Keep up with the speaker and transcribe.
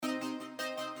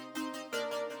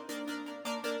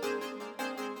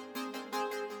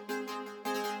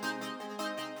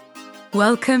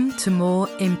Welcome to More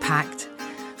Impact.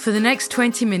 For the next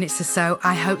 20 minutes or so,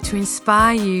 I hope to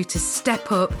inspire you to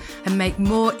step up and make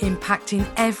more impact in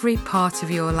every part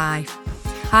of your life.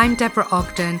 I'm Deborah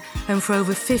Ogden, and for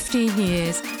over 15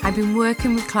 years, I've been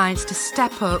working with clients to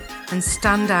step up and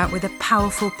stand out with a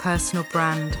powerful personal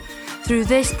brand. Through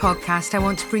this podcast, I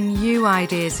want to bring you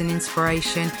ideas and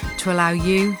inspiration to allow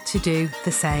you to do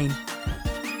the same.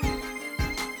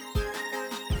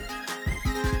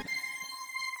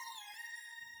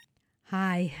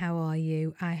 Hi, how are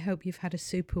you? I hope you've had a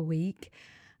super week.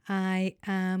 I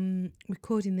am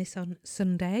recording this on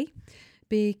Sunday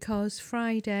because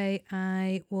Friday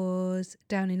I was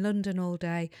down in London all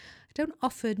day. I don't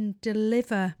often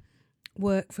deliver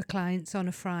work for clients on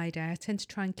a Friday. I tend to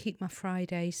try and keep my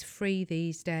Fridays free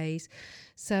these days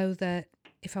so that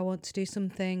if I want to do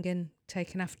something and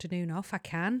take an afternoon off, I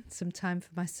can, some time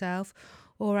for myself,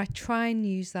 or I try and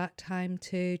use that time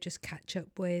to just catch up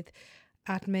with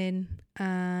admin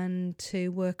and to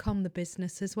work on the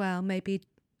business as well, maybe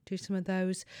do some of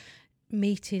those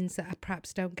meetings that I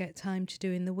perhaps don't get time to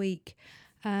do in the week.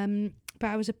 But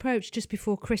I was approached just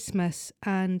before Christmas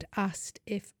and asked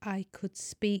if I could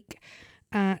speak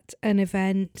at an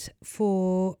event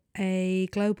for a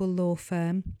global law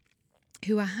firm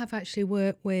who I have actually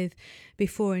worked with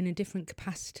before in a different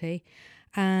capacity,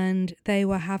 and they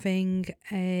were having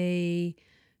a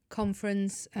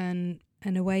conference and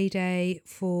an away day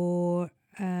for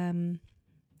a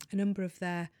number of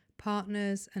their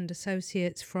partners and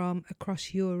associates from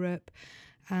across Europe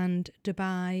and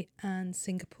Dubai and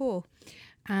Singapore.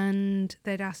 And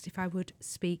they'd asked if I would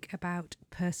speak about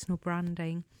personal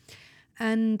branding.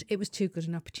 And it was too good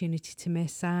an opportunity to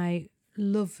miss. I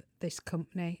love this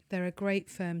company. They're a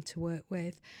great firm to work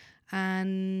with.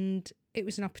 And it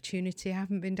was an opportunity. I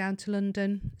haven't been down to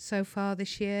London so far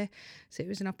this year, so it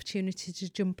was an opportunity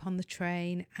to jump on the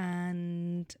train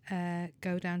and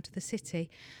go down to the city.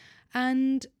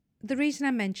 And the reason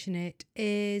I mention it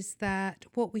is that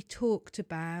what we talked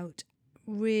about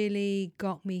really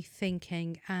got me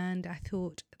thinking, and I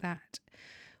thought that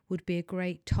would be a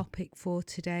great topic for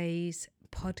today's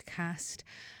podcast.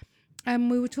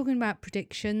 We were talking about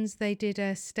predictions. They did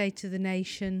a State of the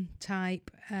Nation type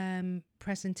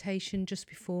presentation just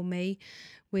before me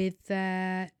with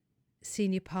their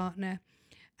senior partner,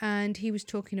 and he was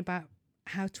talking about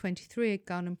how 23 had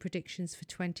gone and predictions for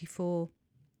 24.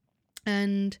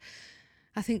 And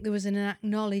I think there was an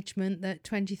acknowledgement that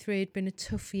 23 had been a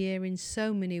tough year in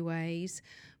so many ways,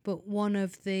 but one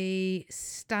of the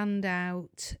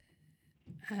standout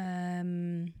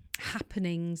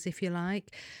happenings, if you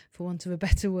like, for want of a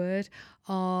better word,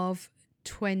 of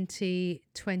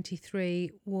 2023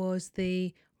 was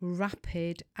the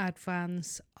rapid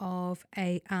advance of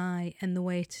AI and the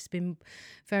way it has been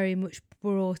very much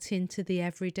brought into the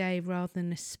everyday rather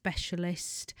than a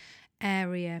specialist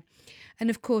area. And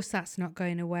of course that's not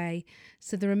going away.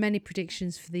 So there are many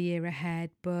predictions for the year ahead,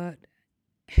 but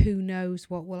who knows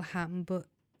what will happen. But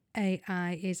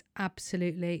AI is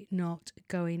absolutely not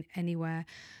going anywhere.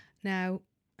 Now,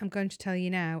 I'm going to tell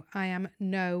you now, I am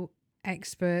no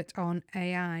expert on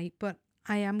AI, but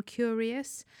I am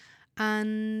curious,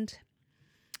 and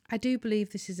I do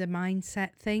believe this is a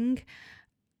mindset thing.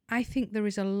 I think there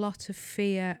is a lot of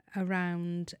fear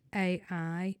around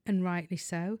AI, and rightly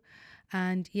so.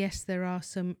 And yes, there are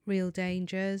some real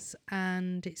dangers,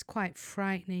 and it's quite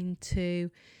frightening to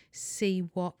see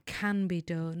what can be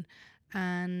done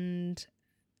and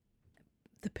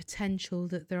the potential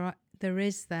that there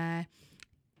is there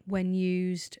when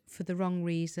used for the wrong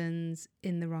reasons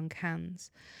in the wrong hands.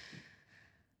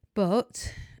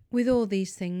 But with all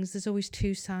these things, there's always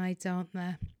two sides, aren't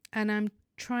there? And I'm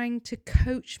trying to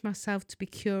coach myself to be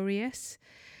curious,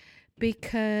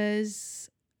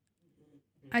 because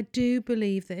I do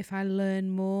believe that if I learn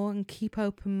more and keep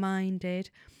open-minded,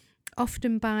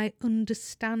 often by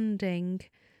understanding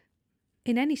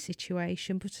in any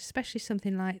situation, but especially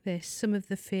something like this, some of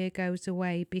the fear goes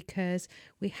away because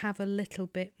we have a little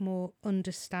bit more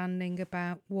understanding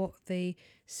about what the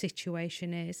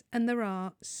situation is. And there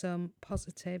are some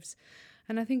positives.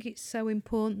 And I think it's so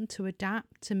important to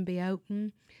adapt and be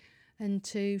open and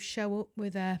to show up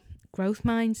with a growth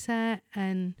mindset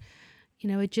and,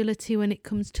 agility when it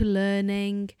comes to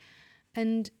learning.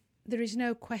 And there is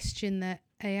no question that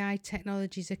AI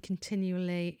technologies are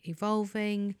continually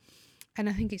evolving. And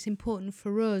I think it's important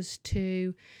for us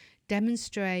to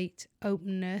demonstrate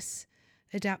openness,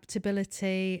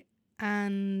 adaptability,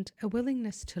 and a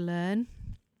willingness to learn,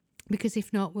 because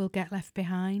if not, we'll get left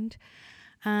behind.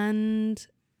 And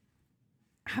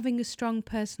having a strong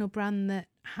personal brand that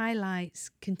highlights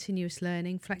continuous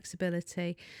learning,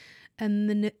 flexibility,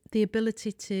 the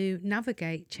ability to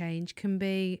navigate change can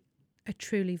be a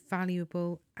truly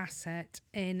valuable asset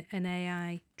in an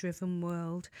AI-driven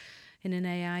world, in an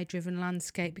AI-driven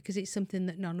landscape, because it's something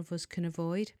that none of us can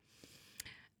avoid.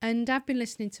 And I've been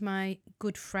listening to my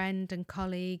good friend and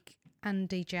colleague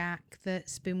Andy Jack,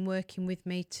 that's been working with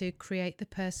me to create the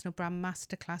Personal Brand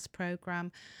Masterclass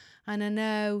program. And I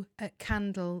know at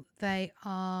Candle they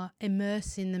are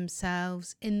immersing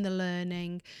themselves in the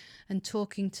learning and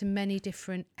talking to many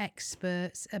different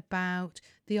experts about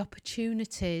the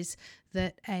opportunities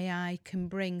that AI can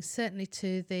bring, certainly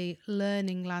to the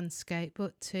learning landscape,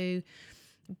 but to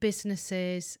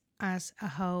businesses as a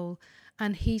whole.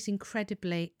 And he's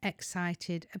incredibly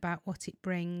excited about what it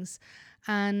brings.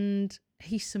 And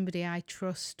he's somebody I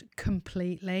trust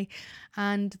completely.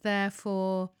 And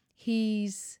therefore,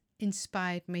 he's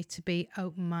inspired me to be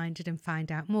open-minded and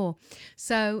find out more.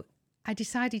 So I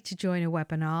decided to join a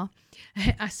webinar.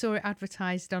 I saw it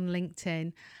advertised on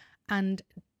LinkedIn, and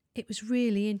it was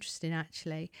really interesting,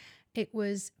 actually. It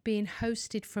was being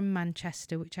hosted from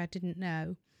Manchester, which I didn't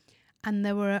know. And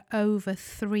there were over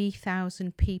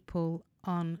 3,000 people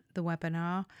on the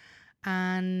webinar.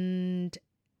 And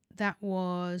that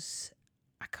was,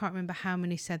 I can't remember how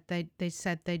many said they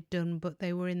said they'd done, but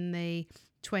they were in the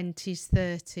 20s,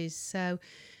 30s. So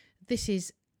this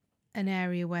is an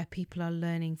area where people are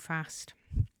learning fast.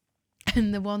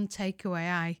 And the one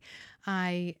takeaway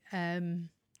I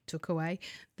took away,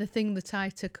 the thing that I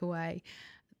took away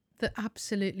that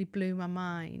absolutely blew my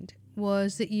mind,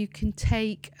 was that you can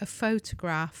take a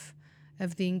photograph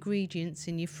of the ingredients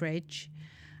in your fridge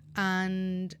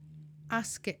and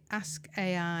ask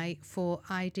AI for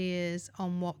ideas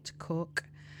on what to cook.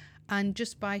 And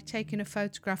just by taking a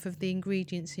photograph of the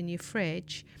ingredients in your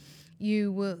fridge,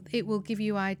 it will give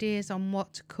you ideas on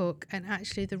what to cook and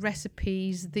actually the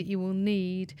recipes that you will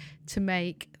need to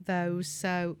make those.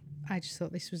 So I just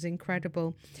thought this was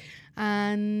incredible.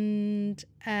 And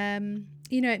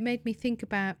it made me think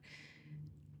about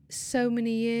so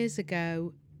many years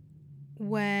ago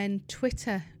when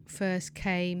Twitter first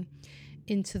came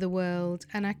into the world.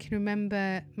 And I can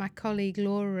remember my colleague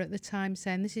Laura at the time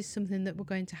saying, this is something that we're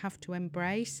going to have to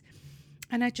embrace.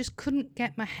 And I just couldn't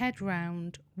get my head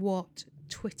round what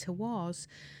Twitter was.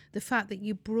 The fact that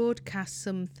you broadcast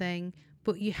something,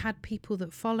 but you had people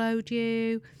that followed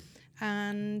you.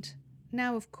 And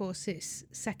now, of course, it's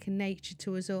second nature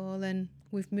to us all, and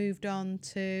we've moved on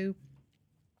to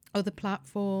other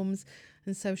platforms,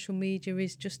 and social media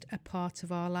is just a part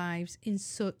of our lives in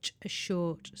such a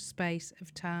short space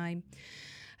of time.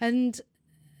 And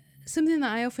something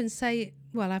that I often say,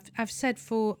 well, I've said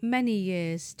for many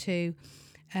years to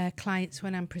clients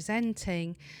when I'm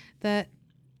presenting, that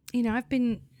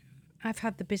I've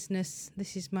had the business,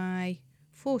 this is my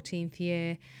 14th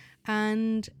year,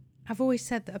 and I've always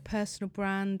said that a personal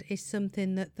brand is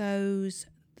something that those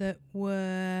that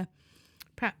were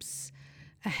perhaps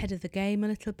ahead of the game a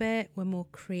little bit, were more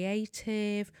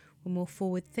creative, were more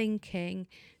forward thinking,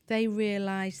 they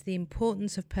realised the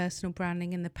importance of personal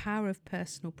branding and the power of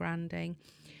personal branding.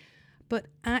 But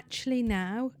actually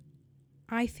now,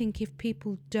 I think if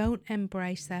people don't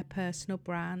embrace their personal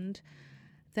brand,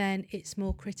 then it's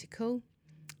more critical.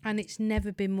 And it's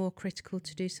never been more critical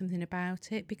to do something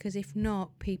about it, because if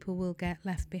not, people will get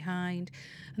left behind.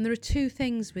 And there are two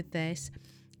things with this.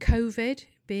 COVID,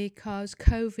 because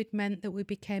COVID meant that we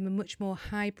became a much more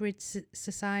hybrid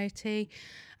society,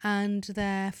 and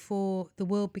therefore the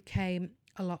world became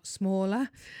a lot smaller.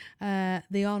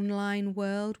 The online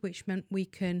world, which meant we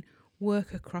can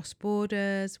work across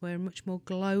borders, we're a much more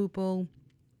global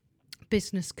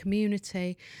business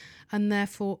community, and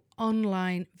therefore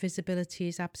online visibility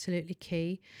is absolutely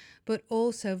key. But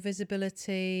also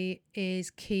visibility is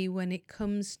key when it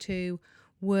comes to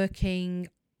working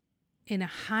in a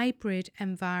hybrid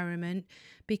environment,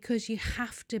 because you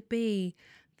have to be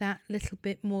that little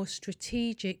bit more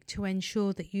strategic to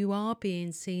ensure that you are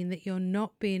being seen, that you're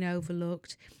not being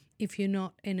overlooked if you're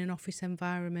not in an office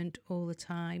environment all the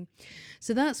time.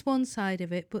 So that's one side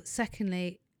of it. But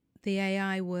secondly, the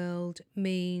AI world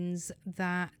means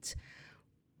that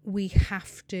we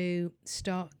have to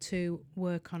start to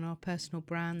work on our personal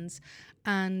brands.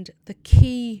 And the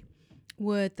key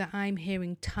word that I'm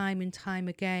hearing time and time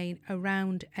again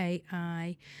around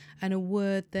AI, and a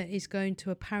word that is going to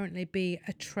apparently be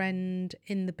a trend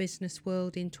in the business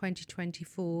world in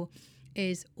 2024,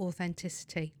 is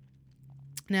authenticity.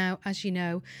 Now, as you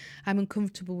know, I'm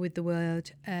uncomfortable with the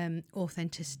word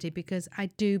authenticity, because I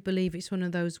do believe it's one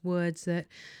of those words that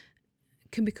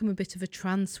can become a bit of a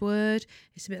trance word.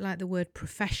 It's a bit like the word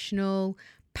professional,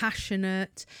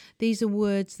 passionate. These are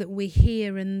words that we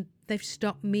hear and they've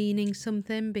stopped meaning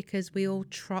something because we all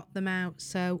trot them out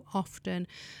so often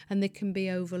and they can be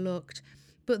overlooked.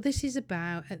 But this is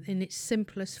about, in its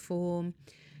simplest form,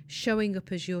 showing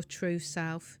up as your true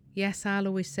self. Yes, I'll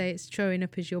always say it's showing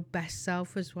up as your best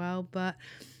self as well, but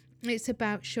it's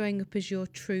about showing up as your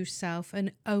true self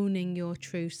and owning your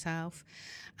true self.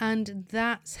 And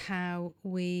that's how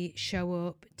we show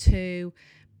up to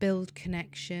build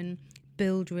connection,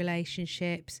 build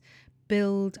relationships,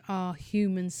 build our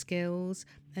human skills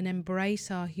and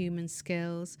embrace our human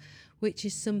skills, which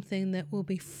is something that will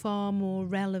be far more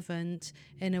relevant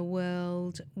in a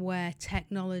world where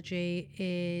technology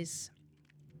is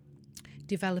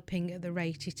developing at the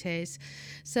rate it is.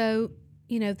 So,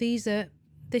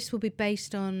 this will be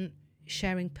based on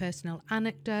sharing personal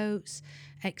anecdotes,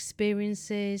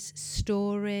 experiences,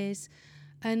 stories,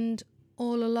 and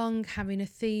all along having a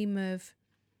theme of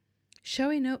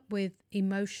showing up with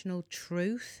emotional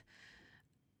truth,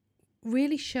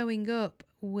 really showing up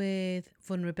with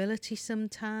vulnerability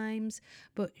sometimes,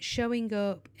 but showing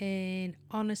up in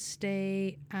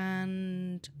honesty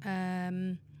and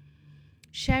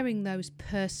sharing those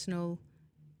personal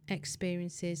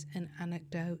experiences and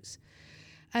anecdotes.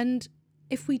 And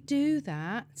if we do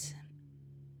that,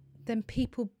 then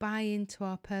people buy into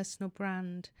our personal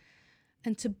brand.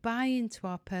 And to buy into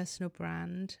our personal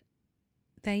brand,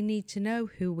 they need to know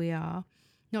who we are,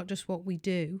 not just what we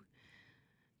do.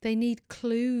 They need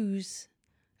clues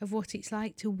of what it's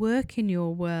like to work in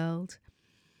your world.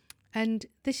 And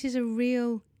this is a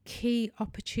real key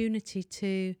opportunity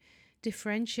to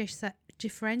differentiate.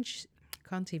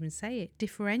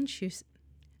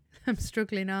 I'm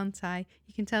struggling, aren't I?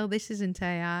 You can tell this isn't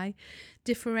AI.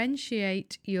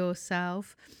 Differentiate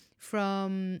yourself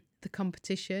from the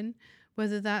competition,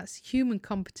 whether that's human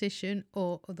competition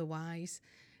or otherwise.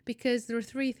 Because there are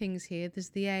three things here. There's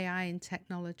the AI and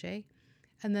technology.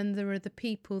 And then there are the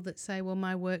people that say, well,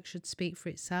 my work should speak for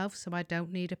itself, so I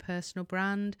don't need a personal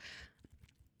brand.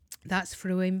 That's for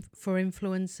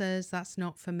influencers. That's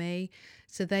not for me.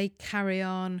 So they carry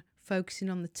on focusing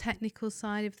on the technical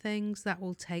side of things. That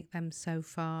will take them so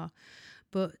far.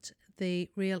 But the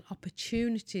real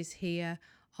opportunities here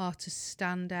are to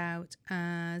stand out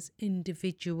as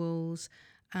individuals,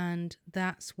 and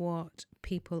that's what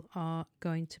people are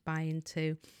going to buy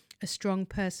into. A strong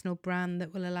personal brand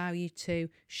that will allow you to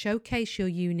showcase your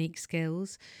unique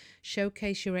skills,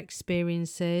 showcase your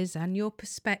experiences and your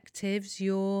perspectives,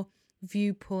 your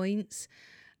viewpoints,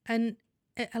 and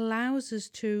it allows us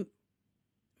to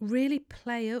really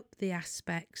play up the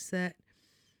aspects that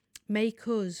make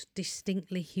us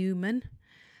distinctly human.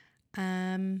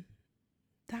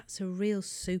 That's a real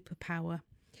superpower.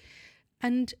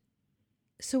 And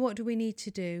so what do we need to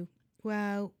do?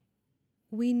 Well,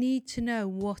 we need to know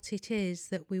what it is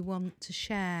that we want to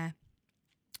share.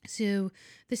 So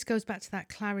this goes back to that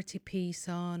clarity piece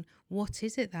on what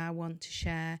is it that I want to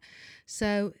share.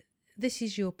 So this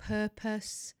is your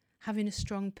purpose, having a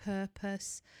strong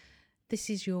purpose. This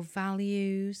is your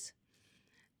values.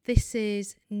 This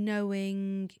is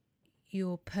knowing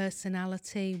your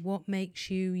personality, what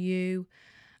makes you you,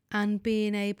 and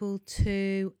being able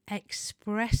to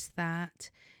express that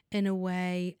in a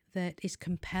way that is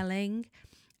compelling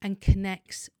and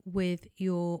connects with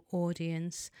your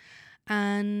audience.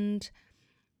 And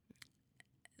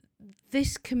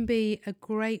this can be a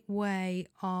great way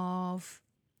of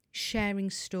sharing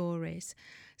stories.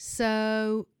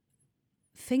 So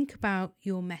think about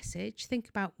your message, think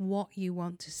about what you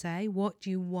want to say, what do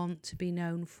you want to be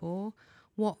known for,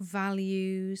 what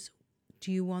values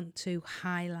do you want to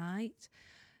highlight.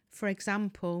 For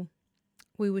example,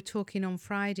 we were talking on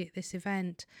Friday at this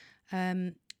event,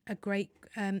 a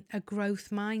growth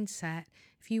mindset.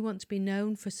 If you want to be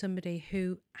known for somebody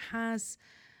who has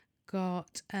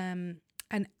got an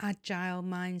agile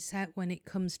mindset when it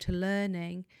comes to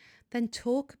learning, then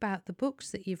talk about the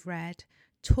books that you've read,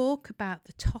 talk about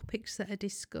the topics that are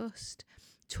discussed,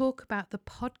 talk about the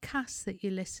podcasts that you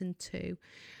listen to,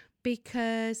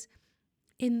 because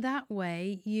in that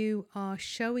way you are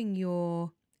showing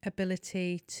your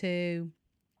ability to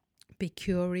be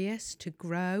curious, to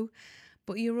grow,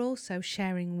 but you're also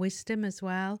sharing wisdom as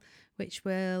well, which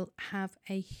will have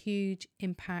a huge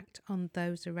impact on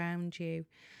those around you.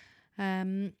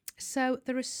 So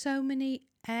there are so many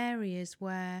areas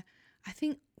where I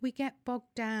think we get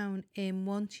bogged down in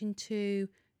wanting to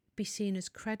be seen as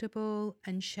credible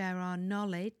and share our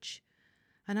knowledge.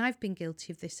 And I've been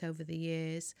guilty of this over the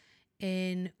years.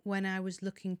 When I was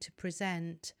looking to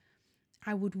present,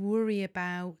 I would worry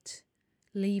about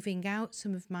leaving out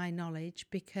some of my knowledge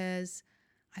because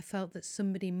I felt that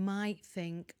somebody might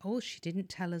think, oh, she didn't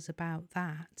tell us about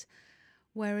that.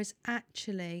 Whereas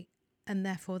actually, and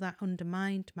therefore that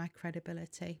undermined my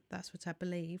credibility. That's what I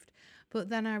believed. But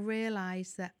then I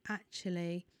realised that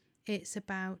actually it's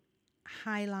about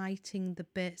highlighting the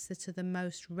bits that are the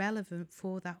most relevant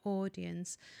for that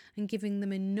audience and giving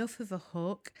them enough of a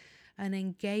hook and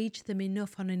engage them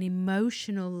enough on an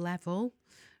emotional level,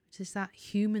 which is that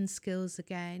human skills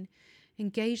again.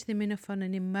 Engage them enough on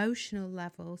an emotional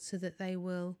level so that they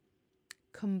will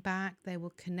come back, they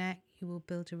will connect, you will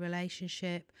build a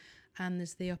relationship, and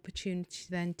there's the opportunity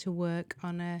then to work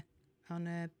on a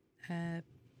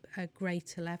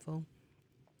greater level.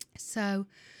 So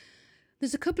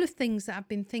there's a couple of things that I've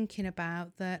been thinking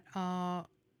about that are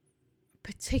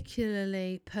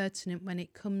particularly pertinent when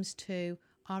it comes to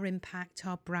our impact,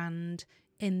 our brand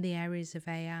in the areas of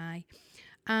AI.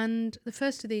 And the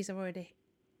first of these I've already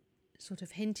sort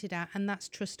of hinted at, and that's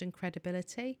trust and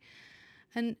credibility.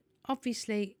 And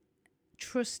obviously,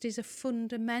 trust is a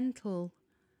fundamental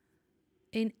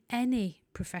in any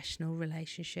professional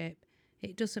relationship.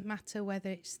 It doesn't matter whether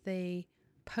it's the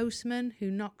postman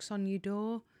who knocks on your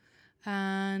door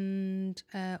and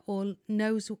or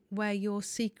knows where your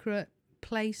secret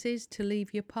place is to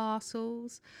leave your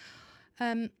parcels,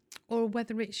 or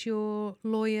whether it's your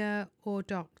lawyer or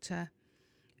doctor.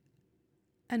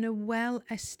 And a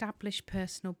well-established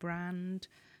personal brand,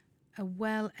 a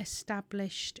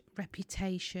well-established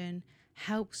reputation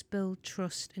helps build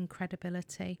trust and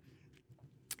credibility.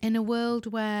 In a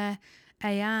world where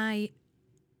AI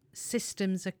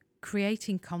systems are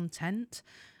creating content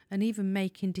and even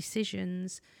making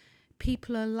decisions,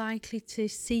 people are likely to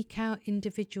seek out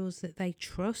individuals that they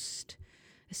trust,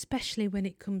 especially when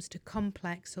it comes to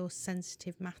complex or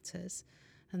sensitive matters.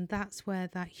 And that's where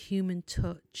that human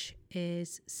touch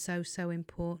is so, so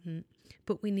important.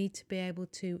 But we need to be able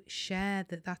to share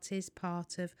that is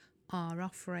part of our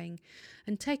offering.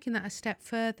 And taking that a step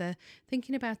further,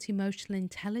 thinking about emotional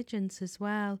intelligence as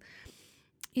well.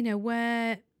 You know,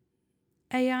 where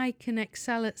AI can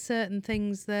excel at certain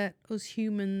things that us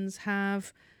humans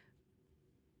have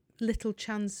little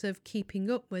chance of keeping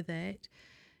up with it,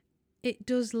 it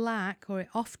does lack, or it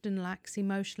often lacks,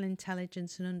 emotional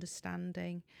intelligence and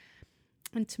understanding.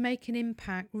 And to make an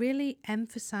impact, really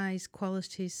emphasize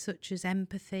qualities such as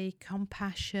empathy,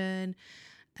 compassion,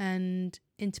 and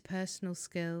interpersonal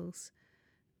skills,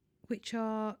 which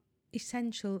are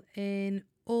essential in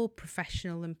all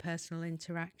professional and personal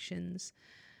interactions,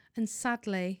 and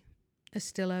sadly are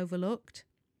still overlooked.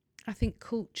 I think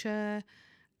culture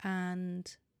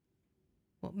and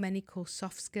what many call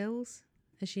soft skills,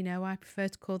 as you know, I prefer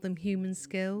to call them human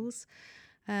skills.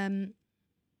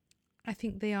 I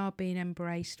think they are being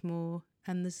embraced more,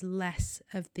 and there's less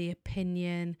of the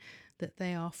opinion that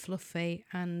they are fluffy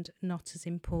and not as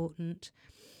important.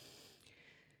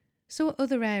 So what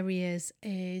other areas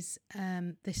is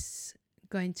this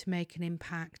going to make an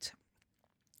impact?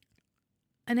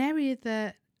 An area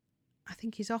that I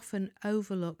think is often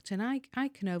overlooked, and I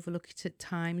can overlook it at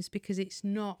times because it's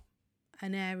not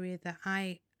an area that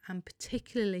I am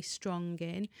particularly strong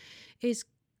in, is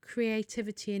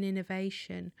creativity and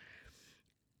innovation.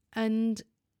 And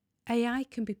AI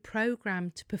can be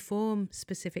programmed to perform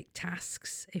specific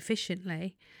tasks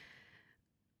efficiently,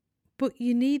 but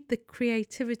you need the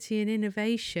creativity and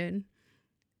innovation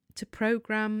to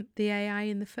program the AI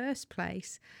in the first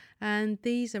place. And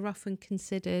these are often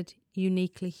considered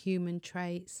uniquely human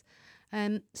traits.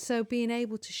 So being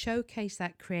able to showcase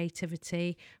that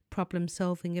creativity,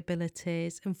 problem-solving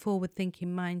abilities and forward-thinking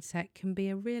mindset can be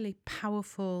a really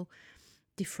powerful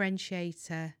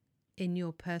differentiator in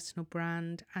your personal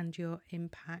brand and your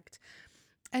impact.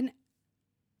 And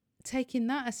taking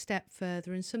that a step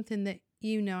further, and something that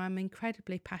I'm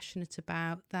incredibly passionate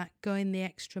about, that going the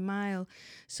extra mile.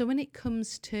 So when it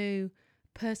comes to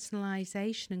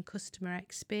personalisation and customer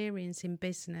experience in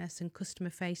business and customer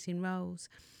facing roles,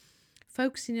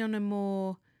 focusing on a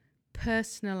more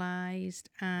personalised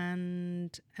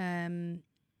and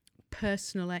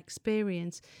personal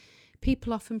experience,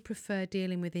 people often prefer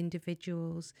dealing with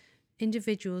individuals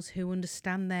who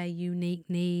understand their unique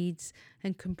needs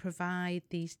and can provide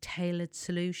these tailored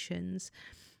solutions.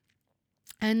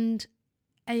 And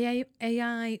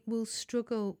AI will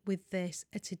struggle with this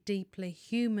at a deeply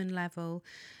human level.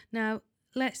 Now,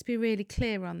 let's be really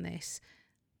clear on this.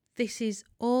 This is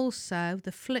also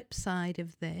the flip side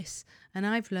of this, and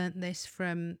I've learnt this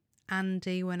from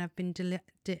Andy when I've been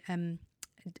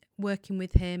working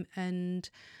with him and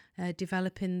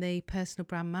developing the Personal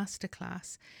Brand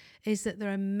Masterclass, is that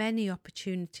there are many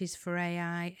opportunities for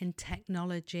AI and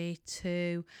technology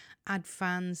to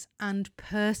advance and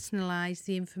personalize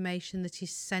the information that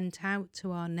is sent out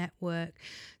to our network.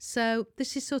 So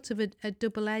this is sort of a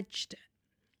double-edged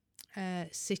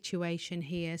situation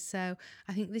here. So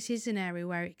I think this is an area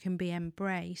where it can be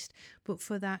embraced, but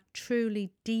for that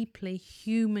truly deeply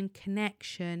human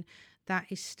connection, that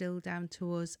is still down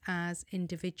to us as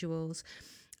individuals.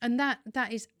 And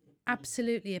that is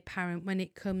absolutely apparent when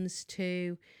it comes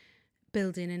to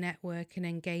building a network and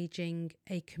engaging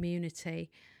a community,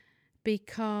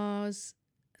 because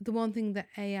the one thing that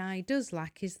AI does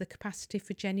lack is the capacity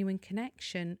for genuine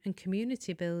connection and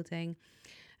community building.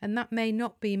 And that may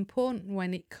not be important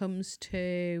when it comes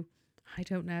to, I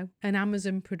don't know, an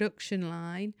Amazon production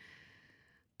line.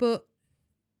 But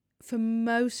for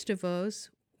most of us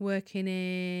working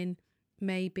in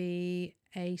maybe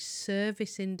a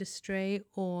service industry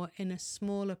or in a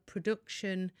smaller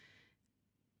production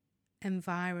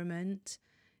environment,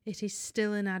 it is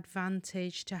still an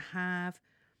advantage to have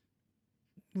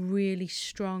really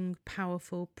strong,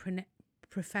 powerful,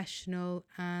 professional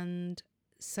and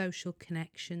social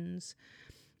connections.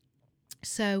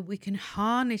 So we can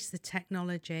harness the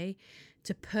technology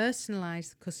to personalize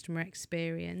the customer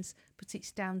experience, but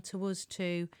it's down to us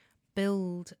to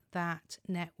build that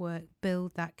network,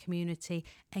 build that community,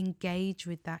 engage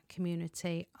with that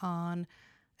community on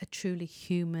a truly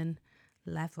human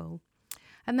level.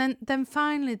 And then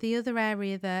finally, the other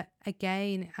area that,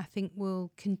 again, I think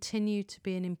will continue to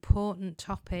be an important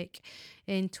topic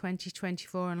in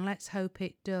 2024, and let's hope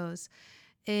it does,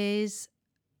 is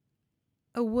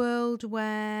a world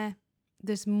where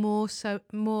there's more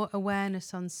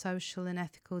awareness on social and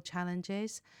ethical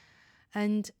challenges,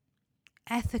 and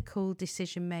ethical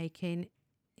decision making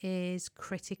is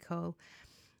critical.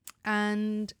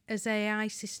 And as AI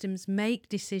systems make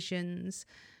decisions,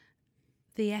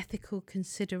 the ethical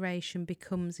consideration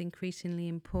becomes increasingly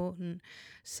important.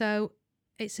 So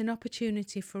it's an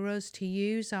opportunity for us to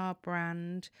use our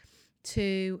brand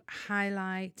to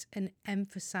highlight and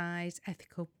emphasize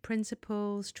ethical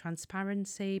principles,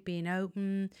 transparency, being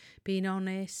open, being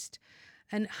honest,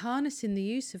 and harnessing the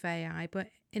use of AI, but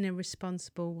in a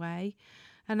responsible way.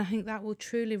 And I think that will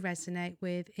truly resonate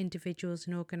with individuals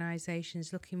and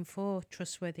organisations looking for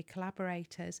trustworthy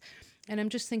collaborators. And I'm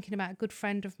just thinking about a good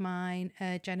friend of mine,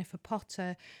 Jennifer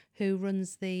Potter, who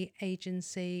runs the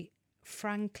agency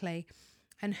Frankly.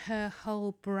 And her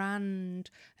whole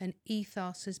brand and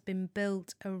ethos has been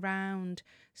built around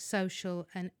social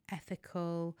and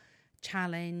ethical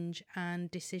challenge and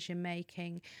decision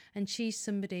making. And she's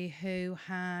somebody who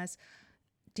has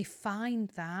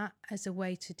defined that as a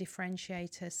way to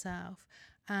differentiate herself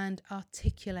and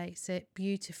articulates it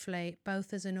beautifully,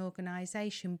 both as an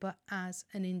organisation but as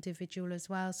an individual as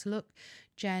well. So look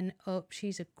Jen up,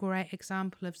 she's a great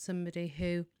example of somebody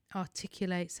who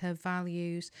articulates her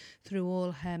values through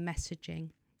all her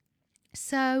messaging.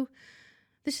 So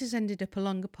this has ended up a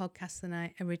longer podcast than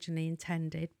I originally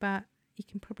intended, but you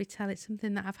can probably tell it's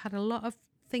something that I've had a lot of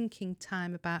thinking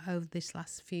time about over this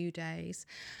last few days.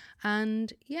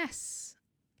 And yes,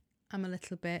 I'm a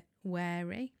little bit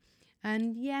wary,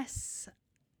 and yes,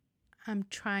 I'm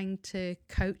trying to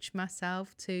coach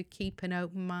myself to keep an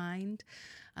open mind,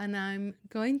 and I'm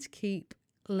going to keep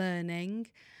learning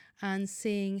and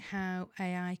seeing how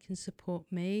AI can support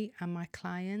me and my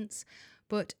clients.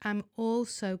 But I'm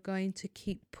also going to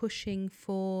keep pushing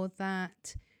for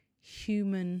that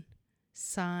human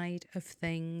side of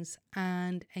things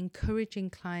and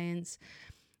encouraging clients,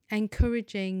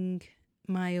 encouraging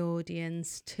my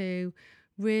audience to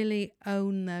really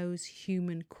own those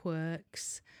human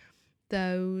quirks,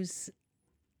 those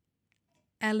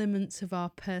elements of our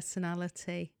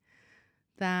personality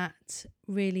that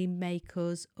really make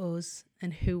us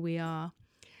and who we are.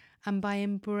 And by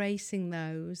embracing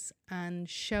those and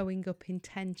showing up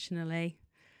intentionally,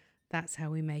 that's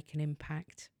how we make an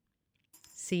impact.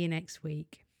 See you next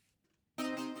week.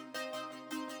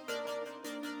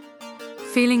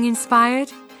 Feeling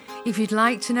inspired? If you'd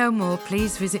like to know more,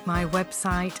 please visit my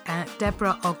website at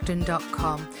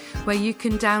deborahogden.com, where you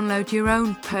can download your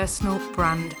own personal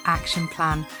brand action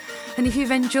plan. And if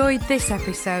you've enjoyed this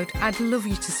episode, I'd love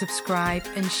you to subscribe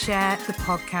and share the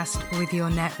podcast with your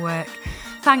network.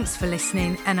 Thanks for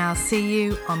listening, and I'll see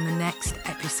you on the next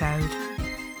episode.